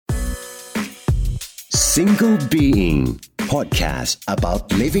Single Being Podcast about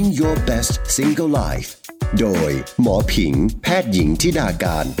living your best single life โดยหมอผิงแพทย์หญิงธิดาก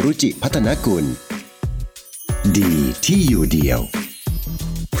ารรุจิพัฒนกุลดีที่อยู่เดียว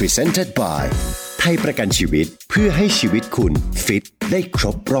Presented by ไทยประกันชีวิตเพื่อให้ชีวิตคุณฟิตได้คร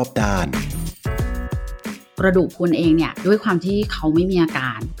บรอบด้านกระดูกพรุนเองเนี่ยด้วยความที่เขาไม่มีอาก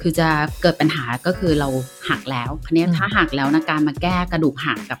ารคือจะเกิดปัญหาก็คือเราหักแล้วคราวนี้ถ้าหักแล้วนะการมาแก้กระดูก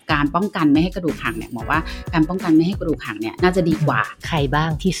หักกับการป้องกันไม่ให้กระดูกหักเนี่ยบอกว่าการป้องกันไม่ให้กระดูกหักเนี่ยน่าจะดีกว่าใครบ้าง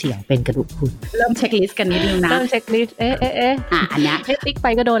ที่เสี่ยงเป็นกระดูกพรุนเริ่มเช็คลิสต์กันนิดนึงนะเริ่มเช็คลิสต์อันนี้ให้ติ๊กไป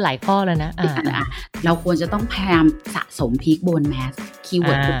ก็โดนหลายข้อแล้วนะเราควรจะต้องพยายามสะสมพีคโบนแมสคีย์เ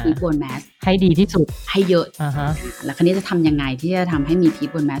วิร์ดคือพีคโบนแมสให้ดีที่สุดให้เยอะแล้วคราวนี้จะทำยังไงที่จะทำให้มีพีค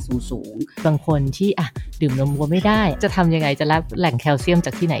โบนแมสสูงบางคนที่ดื่มนมวัวไม่ได้จะทำยังไงจะรับแหล่งแคลเซียมจ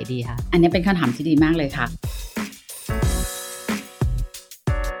ากที่ไหนดีคะอันนี้เป็นคำถามที่ดีมากเลยค่ะ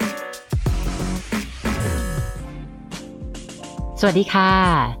สวัสดีค่ะ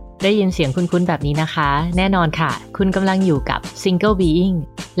ได้ยินเสียงคุ้นๆแบบนี้นะคะแน่นอนค่ะคุณกำลังอยู่กับ Single Being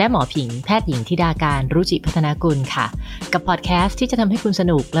และหมอผิงแพทย์หญิงธิดาการรุจิพัฒนากุลค่ะกับพอดแคสต์ที่จะทำให้คุณส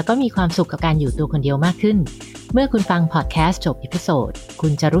นุกแล้วก็มีความสุขกับการอยู่ตัวคนเดียวมากขึ้นเมื่อคุณฟังพอดแคสต์จบอีพิโซดคุ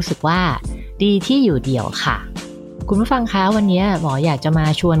ณจะรู้สึกว่าดีที่อยู่เดี่ยวค่ะคุณผู้ฟังคะวันนี้หมออยากจะมา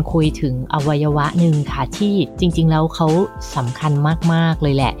ชวนคุยถึงอวัยวะหนึ่งค่ะที่จริงๆแล้วเขาสำคัญมากๆเล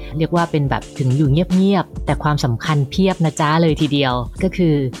ยแหละเรียกว่าเป็นแบบถึงอยู่เงียบๆแต่ความสำคัญเพียบนะจ๊ะเลยทีเดียวก็คื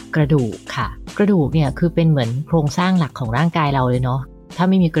อกระดูกค่ะกระดูกเนี่ยคือเป็นเหมือนโครงสร้างหลักของร่างกายเราเลยเนาะถ้า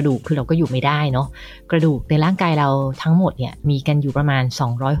ไม่มีกระดูกคือเราก็อยู่ไม่ได้เนาะกระดูกในร่างกายเราทั้งหมดเนี่ยมีกันอยู่ประมาณ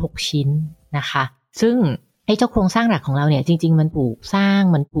206ชิ้นนะคะซึ่งไอ้เจ้าโครงสร้างหลักของเราเนี่ยจริงๆมันถูกสร้าง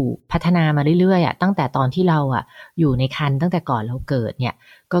มันถูกพัฒนามาเรื่อยๆตั้งแต่ตอนที่เราอยู่ในครรภ์ตั้งแต่ก่อนเราเกิดเนี่ย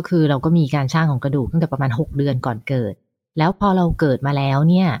ก็คือเราก็มีการสร้างของกระดูกตั้งแต่ประมาณ6เดือนก่อนเกิดแล้วพอเราเกิดมาแล้ว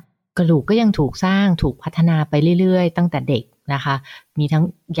เนี่ยกระดูกก็ยังถูกสร้างถูกพัฒนาไปเรื่อยๆตั้งแต่เด็กนะคะมีทั้ง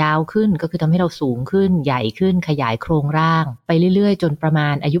ยาวขึ้นก็คือทำให้เราสูงขึ้นใหญ่ขึ้นขยายโครงร่างไปเรื่อยๆจนประมา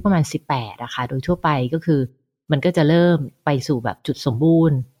ณอายุประมาณ18นะคะโดยทั่วไปก็คือมันก็จะเริ่มไปสู่แบบจุดสมบู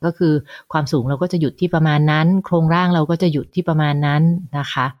รณ์ก็คือความสูงเราก็จะหยุดที่ประมาณนั้นโครงร่างเราก็จะหยุดที่ประมาณนั้นนะ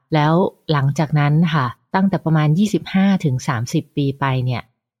คะแล้วหลังจากนั้นค่ะตั้งแต่ประมาณ 25-30 ปีไปเนี่ย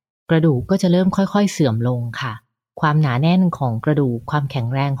กระดูกก็จะเริ่มค่อยๆเสื่อมลงค่ะความหนาแน่นของกระดูกความแข็ง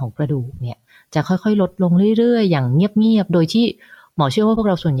แรงของกระดูกเนี่ยจะค่อยๆลดลงเรื่อยๆอย่างเงียบๆโดยที่หมอเชื่อว่าพวก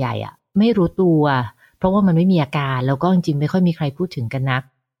เราส่วนใหญ่ไม่รู้ตัวเพราะว่ามันไม่มีอาการแล้วก็จริงๆไม่ค่อยมีใครพูดถึงกันนัก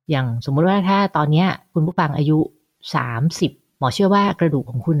อย่างสมมุติว่าถ้าตอนนี้คุณผู้ฟังอายุ30หมอเชื่อว่ากระดูก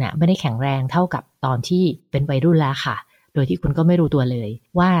ของคุณไม่ได้แข็งแรงเท่ากับตอนที่เป็นวัยรุ่นแล้วค่ะโดยที่คุณก็ไม่รู้ตัวเลย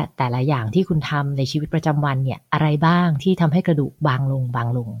ว่าแต่ละอย่างที่คุณทำในชีวิตประจำวันเนี่ยอะไรบ้างที่ทำให้กระดูกบางลง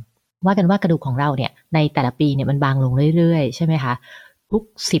ว่ากันว่ากระดูกของเราเนี่ยในแต่ละปีเนี่ยมันบางลงเรื่อยๆใช่ไหมคะทุก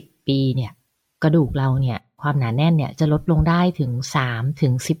10ปีเนี่ยกระดูกเราเนี่ยความหนาแน่นเนี่ยจะลดลงได้ถึง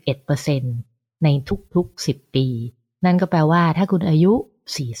 3-11% ในทุกๆ10ปีนั่นก็แปลว่าถ้าคุณอายุ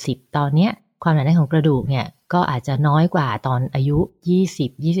40ตอนเนี้ยความหนาแน่นของกระดูกเนี่ยก็อาจจะน้อยกว่าตอนอายุ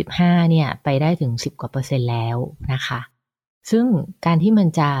20-25เนี่ยไปได้ถึง10 กว่าเปอร์เซ็นต์แล้วนะคะซึ่งการที่มัน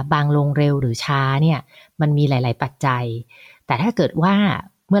จะบางลงเร็วหรือช้าเนี่ยมันมีหลายๆปัจจัยแต่ถ้าเกิดว่า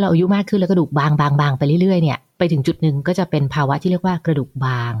เมื่อเราอายุมากขึ้นแล้วกระดูกบางไปเรื่อยๆเนี่ยไปถึงจุดหนึ่งก็จะเป็นภาวะที่เรียกว่ากระดูกบ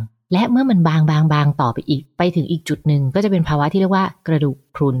างและเมื่อมันบางต่อไปอีกไปถึงอีกจุดหนึ่งก็จะเป็นภาวะที่เรียกว่ากระดูก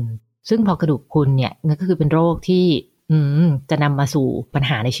พรุนซึ่งพอกระดูกพรุนเนี่ยนั่นก็คือเป็นโรคที่จะนำมาสู่ปัญ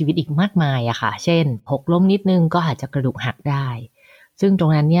หาในชีวิตอีกมากมายอะค่ะเช่นหกล้มนิดนึงก็อาจจะกระดูกหักได้ซึ่งตร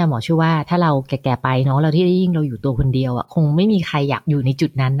งนั้นเนี่ยหมอเชื่อว่าถ้าเราแก่ๆไปเนาะเราที่ยิ่งเราอยู่ตัวคนเดียวคงไม่มีใครอยากอยู่ในจุ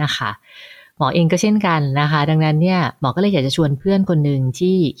ดนั้นนะคะหมอเองก็เช่นกันนะคะดังนั้นเนี่ยหมอก็เลยอยากจะชวนเพื่อนคนหนึ่ง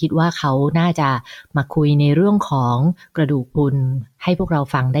ที่คิดว่าเขาน่าจะมาคุยในเรื่องของกระดูกพรุนให้พวกเรา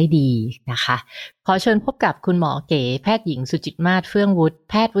ฟังได้ดีนะคะขอเชิญพบกับคุณหมอเก๋แพทย์หญิงสุจิตมาศเฟื่องวุฒิ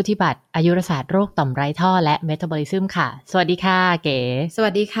แพทย์วุฒิบัตรอายุรศาสตร์โรคต่อมไร้ท่อและเมตาบอลิซึมค่ะสวัสดีค่ะเก๋สวั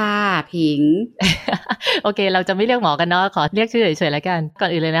สดีค่ะผิง โอเคเราจะไม่เรียกหมอกันเนาะขอเรียกชื่อเฉยๆแล้วกันก่อน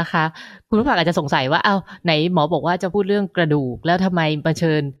อื่นเลยนะคะคุณผู้ฟังอาจจะสงสัยว่าไหนหมอบอกว่าจะพูดเรื่องกระดูกแล้วทำไมมาเ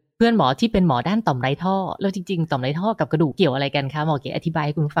ชิญเพื่อนหมอที่เป็นหมอด้านต่อมไร้ท่อแล้วจริงๆต่อมไร้ท่อกับกระดูกเกี่ยวอะไรกันคะหมอเก๋อธิบายใ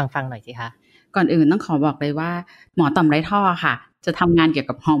ห้คุณผู้ฟังฟังหน่อยสิคะก่อนอื่นต้องขอบอกเลยว่าหมอต่อมไร้ท่อค่ะจะทำงานเกี่ยว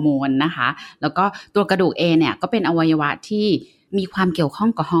กับฮอร์โมนนะคะแล้วก็ตัวกระดูกเองเนี่ยก็เป็นอวัยวะที่มีความเกี่ยวข้อง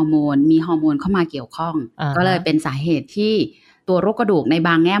กับฮอร์โมนมีฮอร์โมนเข้ามาเกี่ยวข้องก็เลยเป็นสาเหตุที่ตัวโรคกระดูกในบ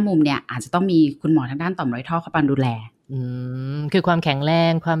างแง่มุมเนี่ยอาจจะต้องมีคุณหมอทางด้านต่อมไร้ท่อเข้ามาดูแลคือความแข็งแร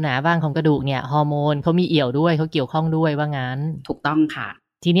งความหนาบางของกระดูกเนี่ยฮอร์โมนเขามีเอี่ยวด้วยเขาเกี่ยวข้องด้วยว่างั้นถูกต้องค่ะ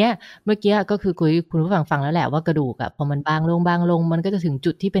ทีเนี้ยเมื่อกี้ก็คือคุยคุณผู้ฟังแล้วแหละว่ากระดูกพอมันบางลงมันก็จะถึง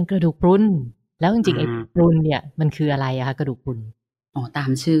จุดที่เป็นกระดูกพรุนแล้วจริงๆไอ้พรุนเนี่ยมันคืออะไรอะคะกระดูกพรุน ตา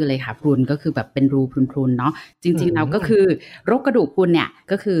มชื่อเลยค่ะพรุนก็คือแบบเป็นรูพรุนๆเนาะจริงๆแล้วก็คือโรคกระดูกพรุนเนี่ย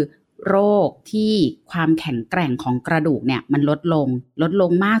ก็คือโรคที่ความแข็งแกร่งของกระดูกเนี่ยมันลดล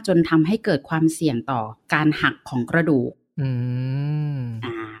งมากจนทำให้เกิดความเสี่ยงต่อการหักของกระดูก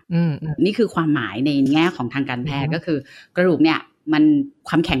นี่คือความหมายในแง่ของทางการแพทย์ก็คือกระดูกเนี่ยมันค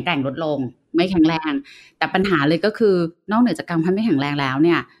วามแข็งแกร่งลดลงไม่แข็งแรงแต่ปัญหาเลยก็คือนอกเหนือจากการไม่แข็งแรงแล้วเ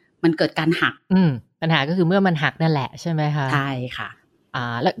นี่ยมันเกิดการหักปัญหาก็คือเมื่อมันหักนั่นแหละใช่ไหมคะใช่ค่ะ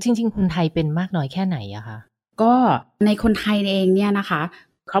แล้วจริงๆคนไทยเป็นมากน้อยแค่ไหนอะคะก็ในคนไทยเองเนี่ยนะคะ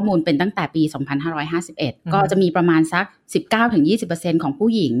ข้อมูลเป็นตั้งแต่ปี 2551 ก็จะมีประมาณสัก 19-20% ของผู้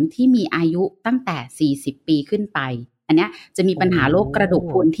หญิงที่มีอายุตั้งแต่40ปีขึ้นไปอันเนี้ยจะมีปัญหาโรคกระดูก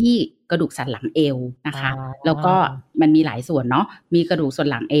พรุนที่กระดูกสันหลังเอวนะคะแล้วก็มันมีหลายส่วนเนาะมีกระดูกสัน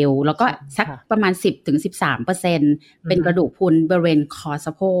หลังเอวแล้วก็สักประมาณ 10-13% เป็นกระดูกพรุนบริเวณคอส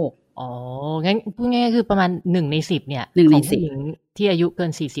ะโพกงั้นพูดง่ายๆคือประมาณ1 ใน 10เนี่ยของผู้หญิงที่อายุเกิ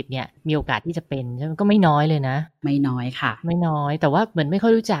น40เนี่ยมีโอกาสที่จะเป็นใช่ไหมก็ไม่น้อยเลยนะไม่น้อยค่ะไม่น้อยแต่ว่าเหมือนไม่ค่อ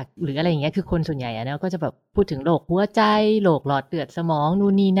ยรู้จักหรืออะไรอย่างเงี้ยคือคนส่วนใหญ่อะนะก็จะแบบพูดถึงโรคหัวใจโรคหลอดเลือดสมอง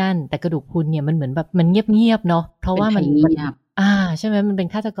นู่นนี่นั่นแต่กระดูกพรุนเนี่ยมันเหมือนแบบมันเงียบๆเนาะเพราะว่ามันใช่ไหมมันเป็น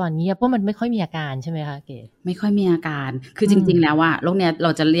ฆาตกรเงียบเพราะมันไม่ค่อยมีอาการใช่ไหมคะเก๋ไม่ค่อยมีอาการคือจริงๆแล้วว่าโรคเนี้ยเร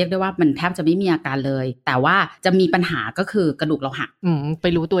าจะเรียกได้ว่ามันแทบจะไม่มีอาการเลยแต่ว่าจะมีปัญหาก็คือกระดูกเราหักไป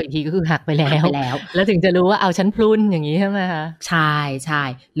รู้ตัวอีกทีก็คือหักไปแล้วแล้วถึงจะรู้ว่าเอาชั้นพรุนอย่างนี้ใช่ไหมคะใช่ใช่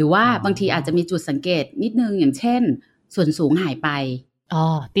หรือว่าบางทีอาจจะมีจุดสังเกตนิดนึงอย่างเช่นส่วนสูงหายไป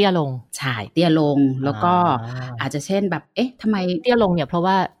เตี้ยลงใช่เตี้ยลงแล้วก็อาจจะเช่นแบบทำไมเตี้ยลงเนี่ยเพราะ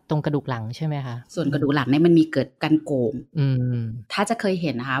ว่าตรงกระดูกหลังใช่ไหมคะส่วนกระดูกหลังเนี่ยมันมีเกิดการโก่งถ้าจะเคยเ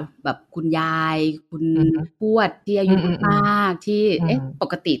ห็นนะคะแบบคุณยายคุณทวดที่อายุมากที่ป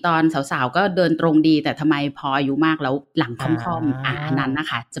กติตอนสาวๆก็เดินตรงดีแต่ทำไมพออายุมากแล้วหลังค่อมๆอันนั้นนะ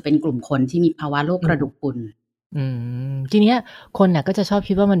คะจะเป็นกลุ่มคนที่มีภาวะโรคกระดูกพรุนทีเนี้ยคนน่ะก็จะชอบ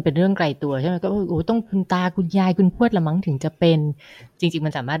คิดว่ามันเป็นเรื่องไกลตัวใช่ไหมก็ต้องคุณตาคุณยายคุณทวดละมั้งถึงจะเป็นจริงๆมั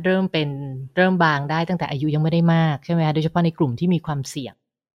นสามารถเริ่มบางได้ตั้งแต่อายุยังไม่ได้มากใช่ไหมคะโดยเฉพาะในกลุ่มที่มีความเสี่ยง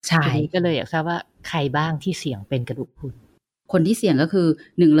ใช่ก็เลยอยากทราบว่าใครบ้างที่เสี่ยงเป็นกระดูกพรุนคนที่เสี่ยงก็คือ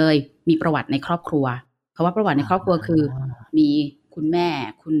1เลยมีประวัติในครอบครัวเพราะว่าประวัติในครอบครัวคือมีคุณแม่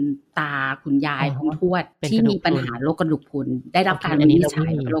คุณตาคุณยายคุณทวดที่มีปัญหาโรคกระดูกพรุนได้รับการวินิจฉั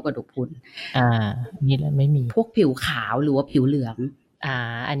ยโรคกระดูกพรุนนี่แหละไม่มีพวกผิวขาวหรือว่าผิวเหลือง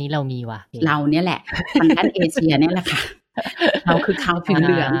อันนี้เรามีว่ะเราเนี่ยแหละทางด้านเอเชียเนี่ยแหละค่ะเราคือขาวผิวเ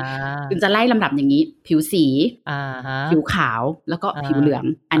หลืองคุณจะไล่ลำดับอย่างนี้ผิวสีผิวขาวแล้วก็ผิวเหลือง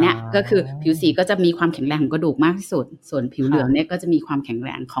อันเนี้ยก็คือผิวสีก็จะมีความแข็งแรงของกระดูกมากที่สุดส่วนผิวเหลืองเนี่ยก็จะมีความแข็งแร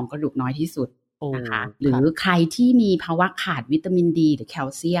งของกระดูกน้อยที่สุดนะคะหรือใครที่มีภาวะขาดวิตามินดีหรือแคล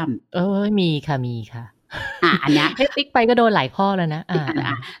เซียมมีค่ะอันเนี้ยติ๊กไปก็โดนหลายข้อแล้วนะ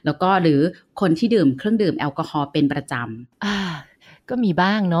แล้วก็หรือคนที่ดื่มเครื่องดื่มแอลกอฮอล์เป็นประจำก็มี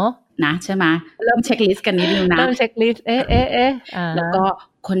บ้างเนาะนะใช่ไหมเริ่มเช็คลิสต์กันนิดนึงนะเริ่มเช็คลิสต์แล้วก็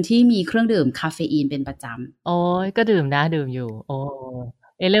คนที่มีเครื่องดื่มคาเฟอีนเป็นประจำโอ้ยก็ดื่มอยู่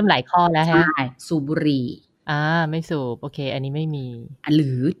เริ่มหลายข้อแล้วฮะใช่สูบบุหรี่ไม่สูบโอเคอันนี้ไม่มีหรื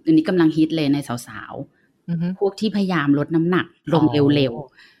ออันนี้กำลังฮิตเลยในสาวๆพวกที่พยายามลดน้ำหนักลงเร็ว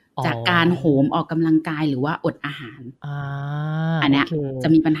ๆจากการโหมออกกำลังกายหรือว่าอดอาหารอันนี้จะ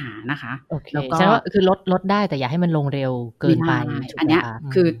มีปัญหานะคะแล้วก็คือลดได้แต่อย่าให้มันลงเร็วเกินไปอันนี้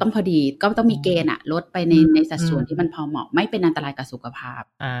คือต้องพอดีก็ต้องมีเกณฑ์ลดไปในสัดส่วนที่มันพอเหมาะไม่เป็นอันตรายกับสุขภาพ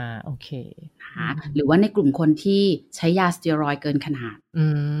โอเคหรือว่าในกลุ่มคนที่ใช้ยาสเตียรอยด์เกินขนาด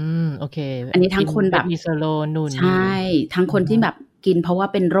โอเคอันนี้ทั้งคนแบบมีโซโลนูนใช่ทั้งคนที่แบบกินเพราะว่า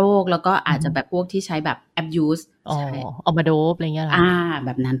เป็นโรคแล้วก็อาจจะแบบพวกที่ใช้แบบ abuse เอามาโดปอะไรเงี้ยแบ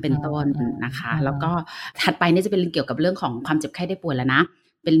บนั้นเป็นต้นนะคะแล้วก็ถัดไปนี่จะเป็นเกี่ยวกับเรื่องของความเจ็บไข้ได้ป่วยแล้วนะ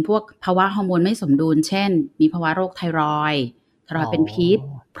เป็นพวกภาวะฮอร์โมนไม่สมดุลเช่นมีภาวะโรคไทรอยด์เป็นพิษ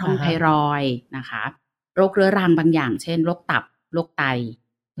พร่องไทรอยด์นะคะโรคเรื้อรังบางอย่างเช่นโรคตับโรคไต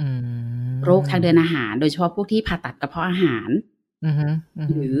โรคทางเดินอาหารโดยเฉพาะพวกที่ผ่าตัดกระเพาะอาหาร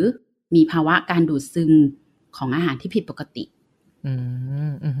หรือมีภาวะการดูดซึมของอาหารที่ผิดปกติ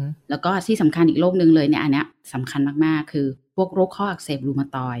แล้วก็ที่สำคัญอีกโรคนึงเลยเนี่ยอันเนี้ยสำคัญมากๆคือพวกโรคข้ออักเสบรูมา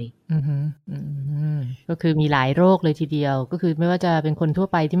ตอยด์ก็คือมีหลายโรคเลยทีเดียวก็คือไม่ว่าจะเป็นคนทั่ว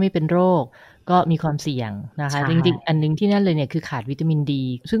ไปที่ไม่เป็นโรคก็มีความเสี่ยงนะคะจริงๆอันนึงที่นั่นเลยเนี่ยคือขาดวิตามินดี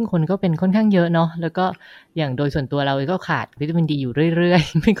ซึ่งคนก็เป็นค่อนข้างเยอะเนาะแล้วก็อย่างโดยส่วนตัวเราก็ขาดวิตามินดีอยู่เรื่อย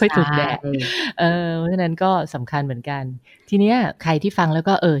ๆไม่ค่อยถูกแดดเพราะฉะนั้นก็สำคัญเหมือนกันทีเนี้ยใครที่ฟังแล้ว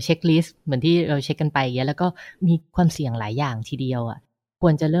ก็เช็คลิสต์เหมือนที่เราเช็คกันไปอย่างเงี้ยแล้วก็มีความเสี่ยงหลายอย่างทีเดียวอ่ะค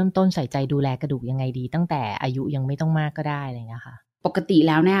วรจะเริ่มต้นใส่ใจดูแลกระดูกยังไงดีตั้งแต่อายุยังไม่ต้องมากก็ได้อะไรอย่างเงี้ยค่ะปกติ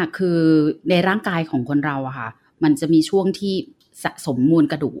แล้วเนี่ยคือในร่างกายของคนเราอะค่ะมันจะมีช่วงที่สะสมมวล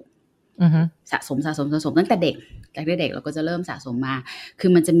กระดูก สะสมตั้งแต่เด็กเราก็จะเริ่มสะสมมาคื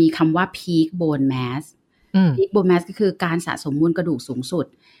อมันจะมีคำว่า peak bone mass peak bone mass ก็คือการสะสมมวลกระดูกสูงสุด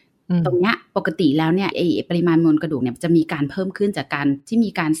ตรงเนี้ยปกติแล้วเนี่ยปริมาณมวลกระดูกเนี่ยจะมีการเพิ่มขึ้นจากการที่มี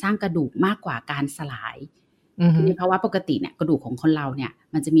การสร้างกระดูกมากกว่าการสลายเพราะว่าปกติเนี่ยกระดูกของคนเราเนี่ย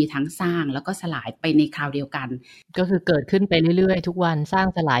มันจะมีทั้งสร้างแล้วก็สลายไปในคราวเดียวกันก็คือเกิดขึ้นไปเรื่อยๆทุกวันสร้าง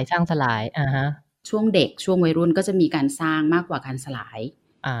สลายฮะช่วงเด็กช่วงวัยรุ่นก็จะมีการสร้างมากกว่าการสลาย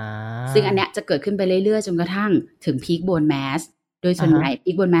ซึ่งอันเนี้ยจะเกิดขึ้นไปเรื่อยๆจนกระทั่งถึง peak bone mass โดยส่วนใหญ่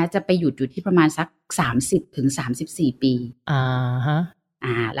peak bone mass จะไปหยุดอยู่ที่ประมาณสัก30ถึง34ปี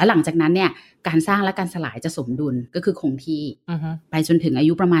แล้วหลังจากนั้นเนี่ยการสร้างและการสลายจะสมดุลก็คือคงที่ไปจนถึงอา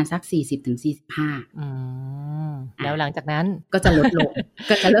ยุประมาณสัก40ถึง45แล้วหลังจากนั้นก็จะลดลง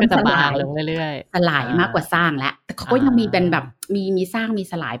ก็จะเริ่มสลายลงเรื่อยๆสลายมากกว่าสร้างแล้วแต่เขาก็ยังมีเป็นแบบมีสร้างมี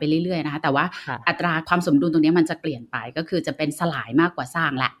สลายไปเรื่อยๆนะคะแต่ว่าอัตราความสมดุลตรงนี้มันจะเปลี่ยนไปก็คือจะเป็นสลายมากกว่าสร้า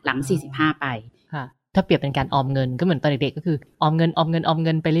งและหลัง45ไปถ้าเปรียบเป็นการออมเงินก็เหมือนตอนเด็กๆก็คือออมเ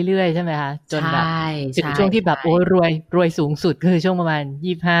งินไปเรื่อยๆใช่ไหมคะจนแบบถึงช่วงที่แบบโอ้รวยสูงสุดคือช่วงประมาณ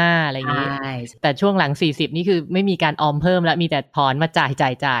25อะไรอย่างนี้แต่ช่วงหลัง40นี่คือไม่มีการออมเพิ่มแล้วมีแต่ถอนมาจ่า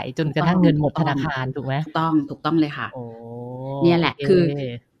ยจนกระทั่งเงินหมดธนาคารถูกไหมถูกต้องเลยค่ะเนี่ยแหละคือ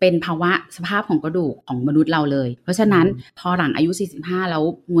เป็นภาวะสภาพของกระดูกของมนุษย์เราเลยเพราะฉะนั้นพอหลังอายุ45แล้ว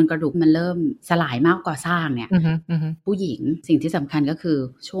มวลกระดูกมันเริ่มสลายมากกว่าสร้างเนี่ยผู้หญิงสิ่งที่สำคัญก็คือ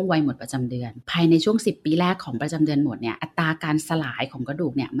ช่วงวัยหมดประจำเดือนภายในช่วง10ปีแรกของประจำเดือนหมดเนี่ยอัตราการสลายของกระดู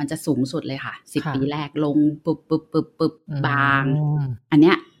กเนี่ยมันจะสูงสุดเลยค่ะ10ปีแรกลงปึ๊บบางอันเ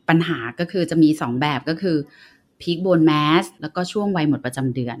นี้ยปัญหาก็คือจะมี2แบบก็คือpeak bone mass แล้วก็ช่วงวัยหมดประจ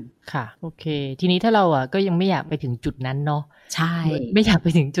ำเดือนค่ะโอเคทีนี้ถ้าเราก็ยังไม่อยากไปถึงจุดนั้นเนาะใช่ไม่อยากไป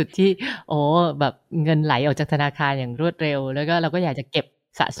ถึงจุดที่แบบเงินไหลออกจากธนาคารอย่างรวดเร็วแล้วก็เราก็อยากจะเก็บ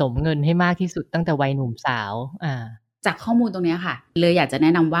สะสมเงินให้มากที่สุดตั้งแต่วัยหนุ่มสาวจากข้อมูลตรงนี้ค่ะเลยอยากจะแน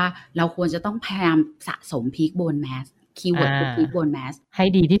ะนำว่าเราควรจะต้องพยายามสะสม peak bone mass คีย์เวิร์ดคือ peak bone mass ให้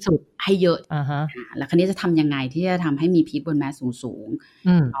ดีที่สุดให้เยอะแล้วคราวนี้จะทำยังไงที่จะทำให้มี peak bone mass สูง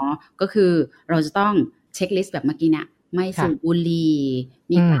เนาะก็คือเราจะต้องเช็คลิสต์แบบเมื่อกี้เนี่ยไม่สูบบุหรี่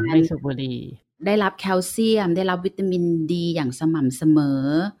มีการไม่สูบบุหรี่ได้รับแคลเซียมได้รับวิตามินดีอย่างสม่ำเสมอ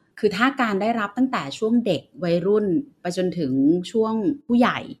คือถ้าการได้รับตั้งแต่ช่วงเด็กวัยรุ่นไปจนถึงช่วงผู้ให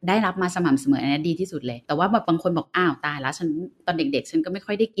ญ่ได้รับมาสม่ำเสมออันนี้ดีที่สุดเลยแต่ว่าบางคนบอกอ้าวตายแล้วฉันตอนเด็กๆฉันก็ไม่ค่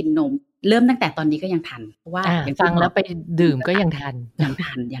อยได้กินนมเริ่มตั้งแต่ตอนนี้ก็ยังทันเพราะว่าฟังแล้วไปดื่มก็ยังทัน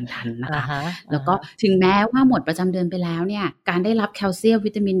นะคะแล้วก็ถึงแม้ว่าหมดประจำเดือนไปแล้วเนี่ยการได้รับแคลเซียม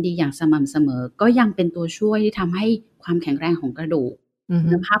วิตามินดีอย่างสม่ำเสมอก็ยังเป็นตัวช่วยที่ทำให้ความแข็งแรงของกระดูกคุ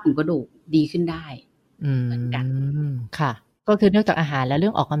ณภาพของกระดูกดีขึ้นได้เหมือนกันค่ะก็คือเรื่องจากอาหารและเรื่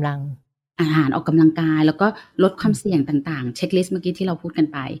องออกกำลังอาหารออกกำลังกายแล้วก็ลดความเสี่ยงต่างๆเช็คลิสต์เมื่อกี้ที่เราพูดกัน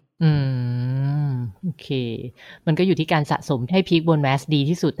ไปโอเคมันก็อยู่ที่การสะสมให้พีคโบนแมสดี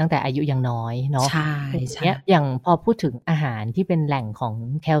ที่สุดตั้งแต่อายุยังน้อยเนาะใช่อย่างพอพูดถึงอาหารที่เป็นแหล่งของ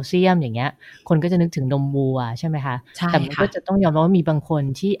แคลเซียมอย่างเงี้ยคนก็จะนึกถึงนมวัวใช่ไหมคะแต่มันก็จะต้องยอมรับว่ามีบางคน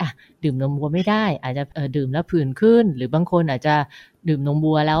ที่ดื่มนมวัวไม่ได้อาจจะดื่มแล้วผื่นขึ้นหรือบางคนอาจจะดื่มนม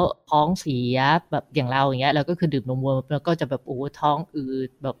วัวแล้วท้องเสียแบบอย่างเราอย่างเงี้ยเราก็คือดื่มนมวัวแล้วก็จะแบบท้องอืด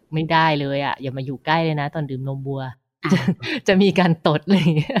แบบไม่ได้เลยอย่ามาอยู่ใกล้เลยนะตอนดื่มนมวัวจะมีการตดเลย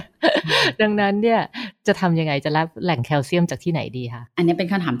ดังนั้นเนี่ยจะทำยังไงจะรับแหล่งแคลเซียมจากที่ไหนดีคะอันนี้เป็น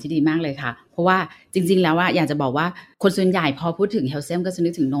คำถามที่ดีมากเลยค่ะเพราะว่าจริงๆแล้วอยากจะบอกว่าคนส่วนใหญ่พอพูดถึงแคลเซียมก็จะนึ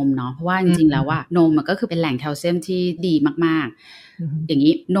กถึงนมเนาะเพราะว่าจริงๆแล้วนมมันก็คือเป็นแหล่งแคลเซียมที่ดีมากๆอย่าง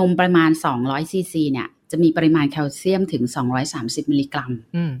นี้นมประมาณ200ซีซีเนี่ยจะมีปริมาณแคลเซียมถึง230มิลลิกรัม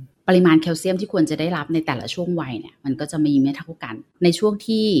ปริมาณแคลเซียมที่ควรจะได้รับในแต่ละช่วงวัยเนี่ยมันก็จะมีไม่เท่ากันในช่วง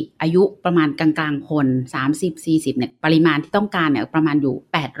ที่อายุประมาณกลางๆคน30-40เนี่ยปริมาณที่ต้องการเนี่ยประมาณอยู่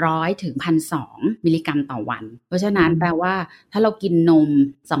800ถึง 1,200 มิลลิกรัมต่อวันเพราะฉะนั้นแปลว่าถ้าเรากินนม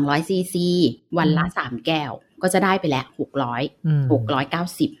200ซีซีวันละ3แก้วก็จะได้ไปแล้ว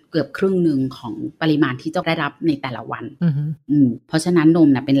690เกือบครึ่งนึงของปริมาณที่จะได้รับในแต่ละวันเพราะฉะนั้นนม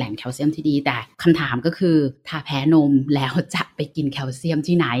เป็นแหล่งแคลเซียมที่ดีแต่คำถามก็คือถ้าแพ้นมแล้วจะไปกินแคลเซียม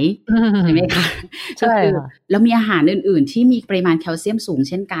ที่ไหนใช่ไหมคะใช่ค่ะแล้วมีอาหารอื่นๆที่มีปริมาณแคลเซียมสูง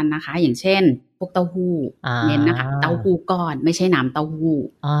เช่นกันนะคะอย่างเช่นพวกเต้าหู้เน้นนะคะเต้าหู้ก้อนไม่ใช่น้ำเต้าหู้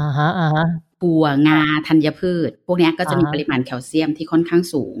ถั่วงาธัญพืชพวกนี้ก็จะมีปริมาณแคลเซียมที่ค่อนข้าง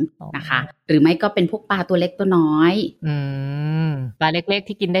สูงนะคะหรือไม่ก็เป็นพวกปลาตัวเล็กตัวน้อยปลาเล็กๆ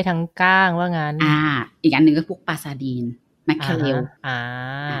ที่กินได้ทั้งก้างว่างั้นอีกอันหนึ่งก็พวกปลาซาดีนแมคเคเรล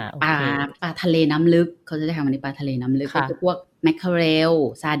ปลาทะเลน้ำลึกเขาจะได้ทำในปลาทะเลน้ำลึกก็คือพวกแมคเคเรล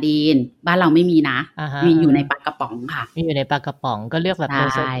ซาดีนบ้านเราไม่มีนะมีอยู่ในปลากระป๋องค่ะมีอยู่ในปลากระป๋องก็เลือกแบบ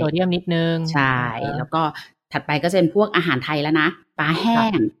โซเดียมนิดนึงใช่แล้วก็ ถัดไปก็จะเป็นพวกอาหารไทยแล้วนะปลาแห้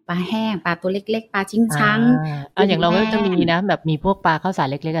งปลาตัวเล็กๆปลาจิ้งช้างอย่างเราก็จะมีนะแบบมีพวกปลาข้าวสาร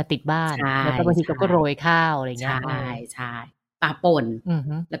เล็กๆติดบ้านแล้วก็บางทีก็โรยข้าวอะไรเงี้ยใช่ปลาป่น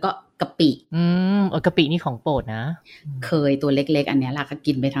แล้วก็กะปิกะปินี่ของโปรดนะเคยตัวเล็กๆอันนี้ล่ะก็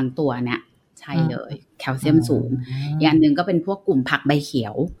กินไปทั้งตัวเนี่ยใช่เลยแคลเซียมสูงอีกอันนึงก็เป็นพวกกลุ่มผักใบเขีย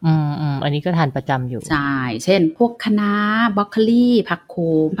วอันนี้ก็ทานประจำอยู่ใช่เช่นพวกคะน้าบรอกโคลีผักโข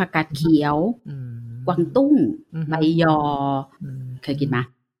มผักกาดเขียวกวางตุ้งใบยอเคยกินไหม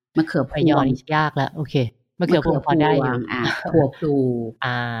มะเขือพวงใบยอนี่ยากแล้วโอเคมะเขือพวงพอได้อยู่ถั่วพลู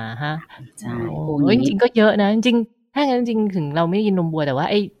ฮะใช่จริงๆก็เยอะนะจริงๆถ้างั้นจริงๆถึงเราไม่กินนมวัวแต่ว่า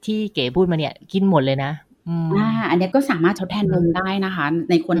ไอ้ที่เก๋พูดมาเนี่ยกินหมดเลยนะอันนี้ก็สามารถทดแทนนมได้นะคะ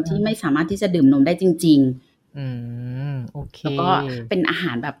ในคนที่ไม่สามารถที่จะดื่มนมได้จริงโอเคแล้วก็เป็นอาห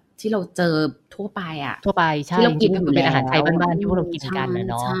ารแบบที่เราเจอทั่วไปใช่ที่เรากินก็คือเป็นอาหารไทยบ้านๆที่พวกเรากินกันนะ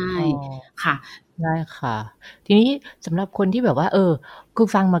เนาะใช่ค่ะได้ค่ะทีนี้สำหรับคนที่แบบว่าคือ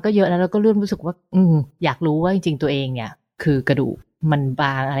ฟังมาก็เยอะแล้วก็เริ่มรู้สึกว่าอยากรู้ว่าจริงๆตัวเองเนี่ยคือกระดูกมันบ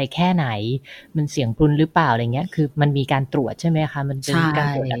างอะไรแค่ไหนมันเสี่ยงพรุนหรือเปล่าอะไรเงี้ยคือมันมีการตรวจใช่ไหมคะมันเป็นการ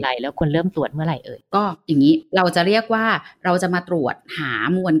ตรวจอะไรแล้วควรเริ่มตรวจเมื่อไหร่ก็อย่างนี้เราจะเรียกว่าเราจะมาตรวจหา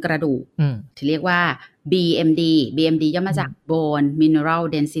มวลกระดูกที่เรียกว่า BMD ย่อมาจาก Bone Mineral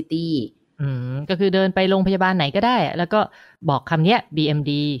Densityก็คือเดินไปโรงพยาบาลไหนก็ได้แล้วก็บอกคำนี้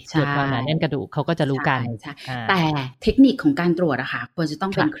BMD ตรวจความหนาแน่นกระดูกเขาก็จะรู้กันแต่เทคนิคของการตรวจอะค่ะควรจะต้อ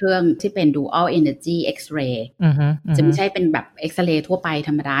งเป็นเครื่องที่เป็น Dual Energy X-ray จะไม่ใช่เป็นแบบเอ็กซเรย์ทั่วไปธ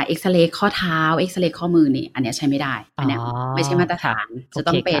รรมดาเอ็กซเรย์ข้อเท้าเอ็กซเรย์ข้อมือนี่อันนี้ใช้ไม่ได้อันนี้ไม่ใช่มาตรฐานจะ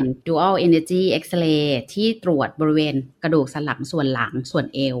ต้องเป็น Dual Energy X-ray ที่ตรวจบริเวณกระดูกสันหลังส่วนหลังส่วน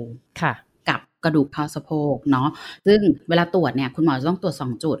เอวกับกระดูกเท้าสะโพกเนาะซึ่งเวลาตรวจเนี่ยคุณหมอจะต้องตรวจ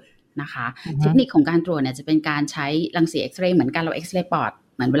2จุดนะคะเทคนิคของการตรวจเนี่ยจะเป็นการใช้รังสีเอ็กซเรย์เหมือนกันเราเอ็กซเรย์ปอด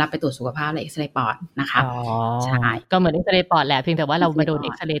เหมือนเวลาไปตรวจสุขภาพเราเอ็กซเรย์ปอดนะคะใช่ก็เหมือนเอ็กซเรย์ปอดแหละเพียงแต่ว่าเรามาโดนเอ็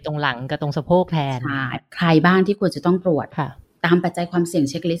กซเรย์ตรงหลังกับตรงสะโพกแทนใช่ใครบ้างที่ควรจะต้องตรวจตามปัจจัยความเสี่ยง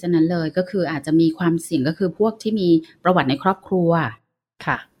เช็คลิสต์นั้นเลยก็คืออาจจะมีความเสี่ยงก็คือพวกที่มีประวัติในครอบครัว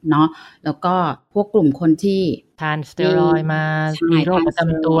ค่ะเนาะแล้วก็พวกกลุ่มคนที่ทานสเตียรอยด์มามีโรคประจ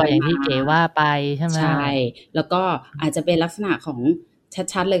ำตัวอย่างที่เก๋ว่าไปใช่ไหมใช่แล้วก็อาจจะเป็นลักษณะของ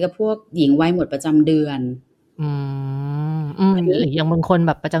ชัดๆเลยกับพวกหญิงวัยหมดประจำเดือนอย่างบางคนแ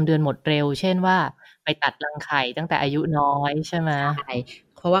บบประจำเดือนหมดเร็วเช่นว่าไปตัดรังไข่ตั้งแต่อายุน้อยใช่ไหมใช่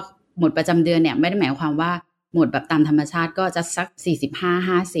เพราะว่าหมดประจำเดือนเนี่ยไม่ได้หมายความว่าหมดแบบตามธรรมชาติก็จะสัก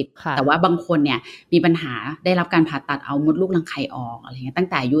 45-50 แต่ว่าบางคนเนี่ยมีปัญหาได้รับการผ่าตัดเอามดลูกรังไข่ออกอะไรเงี้ยตั้ง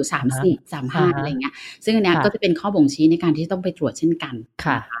แต่อายุ30 35อะไรเงี้ยซึ่งอันเนี้ยก็จะเป็นข้อบ่งชี้ในการที่ต้องไปตรวจเช่นกัน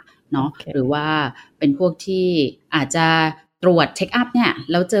นะคะเนาะหรือว่าเป็นพวกที่อาจจะตรวจเช็คอัพเนี่ย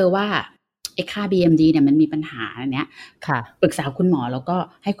แล้วเจอว่าไอ้ค่า BMD เนี่ยมันมีปัญหาเนี้ยปรึกษาคุณหมอแล้วก็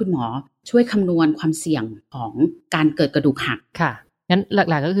ให้คุณหมอช่วยคำนวณความเสี่ยงของการเกิดกระดูกหักค่ะงั้นห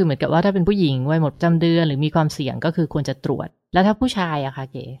ลักๆก็คือเหมือนกับว่าถ้าเป็นผู้หญิงวัยหมดประจำเดือนหรือมีความเสี่ยงก็คือควรจะตรวจแล้วถ้าผู้ชายอะคะ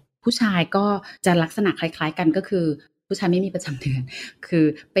เก๋ผู้ชายก็จะลักษณะคล้ายๆกันก็คือผู้ชายไม่มีประจำเดือนคือ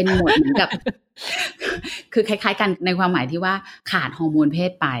เป็นหมดเหมือนกับ คือคล้ายๆกันในความหมายที่ว่าขาดฮอร์โมนเพ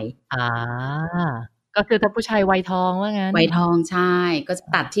ศไปก็คือถ้าผู้ชายวัยทองว่างั้นวัยทองใช่ก็จะ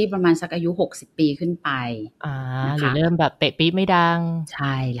ตัดที่ประมาณสักอายุ60ปีขึ้นไปหรือเริ่มแบบเตะปี๊บไม่ดังใ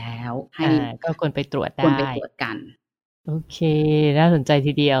ช่แล้วให้ก็ควรไปตรวจได้ควรไปตรวจกันโอเคน่าสนใจ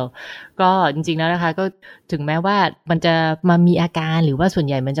ทีเดียวก็จริงๆแล้วนะคะก็ถึงแม้ว่ามันจะมามีอาการหรือว่าส่วน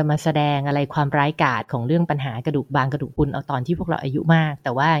ใหญ่มันจะมาแสดงอะไรความร้ายกาจของเรื่องปัญหากระดูกบางกระดูกพรุนเอาตอนที่พวกเราอายุมากแ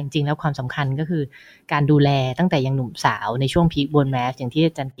ต่ว่าจริงๆแล้วความสำคัญก็คือการดูแลตั้งแต่ยังหนุ่มสาวในช่วงพีคโบนแมสอย่างที่อ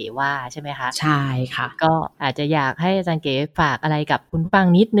าจารย์เก๋ว่าใช่ไหมคะใช่ค่ะก็อาจจะอยากให้อาจารย์เก๋ฝากอะไรกับคุณผู้ฟัง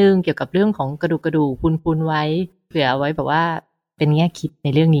นิดนึงเกี่ยวกับเรื่องของกระดูกพรุนไว้เผื่อไว้แบบว่าเป็นแง่คิดใน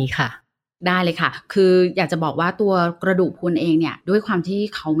เรื่องนี้ค่ะได้เลยค่ะคืออยากจะบอกว่าตัวกระดูกพรุนเองเนี่ยด้วยความที่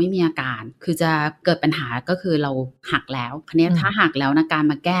เขาไม่มีอาการคือจะเกิดปัญหาก็คือเราหักแล้วคราวนี้ถ้าหักแล้วนะการ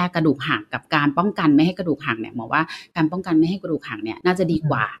มาแก้กระดูกหักกับการป้องกันไม่ให้กระดูกหักเนี่ยหมอว่าการป้องกันไม่ให้กระดูกหักเนี่ยน่าจะดี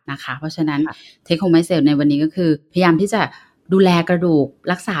กว่านะคะเพราะฉะนั้นเทคโฮมไมเซลในวันนี้ก็คือพยายามที่จะดูแลกระดูก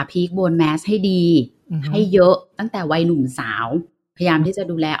รักษาพีคโบนแมสให้ดีให้เยอะตั้งแต่วัยหนุ่มสาวพยายามที่จะ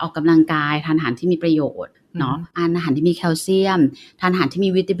ดูแลออกกำลังกายทานอาหารที่มีประโยชน์เนาะอาหารที่มีแคลเซียมทานอาหารที่มี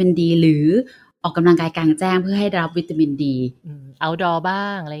วิตามินดีหรือออกกำลังกายกลางแจ้งเพื่อให้รับวิตามินดีเอาดอบ้า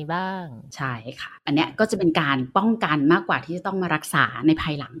งอะไรบ้างใช่ค่ะอันเนี้ยก็จะเป็นการป้องกันมากกว่าที่จะต้องมารักษาในภ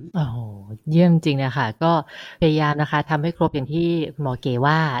ายหลังโอ้โหเยี่ยมจริงนะคะก็พยายามนะคะทำให้ครบอย่างที่หมอเก๋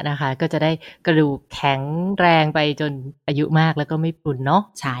ว่านะคะก็จะได้กระดูกแข็งแรงไปจนอายุมากแล้วก็ไม่พรุนเนาะ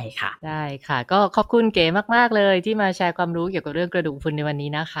ใช่ค่ะได้ค่ะก็ขอบคุณเก๋มากๆเลยที่มาแชร์ความรู้เกี่ยวกับเรื่องกระดูกพรุนในวันนี้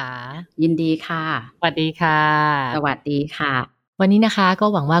นะคะยินดีค่ะสวัสดีค่ะสวัสดีค่ะ วันนี้นะคะก็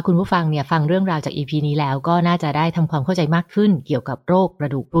หวังว่าคุณผู้ฟังเนี่ยฟังเรื่องราวจาก EP นี้แล้วก็น่าจะได้ทำความเข้าใจมากขึ้นเกี่ยวกับโรคกร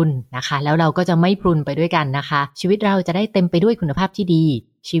ะดูกพรุนนะคะแล้วเราก็จะไม่พรุนไปด้วยกันนะคะชีวิตเราจะได้เต็มไปด้วยคุณภาพที่ดี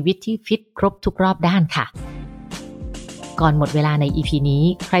ชีวิตที่ฟิตครบทุกรอบด้านค่ะก่อนหมดเวลาใน EP นี้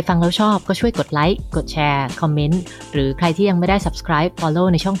ใครฟังแล้วชอบก็ช่วยกดไลค์กดแชร์คอมเมนต์หรือใครที่ยังไม่ได้ Subscribe Follow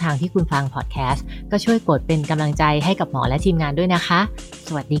ในช่องทางที่คุณฟัง Podcast ก็ช่วยกดเป็นกำลังใจให้กับหมอและทีมงานด้วยนะคะส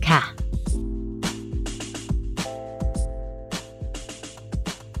วัสดีค่ะ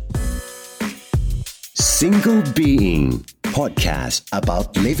Single Being Podcast about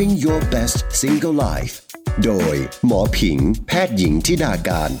living your best single life โดยหมอผิงแพทย์หญิงธิดาก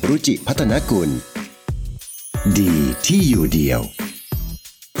ารรุจิพัฒนกุลดีที่อยู่เดียว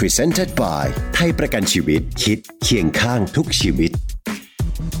Presented by ไทยประกันชีวิตคิดเคียงข้างทุกชีวิต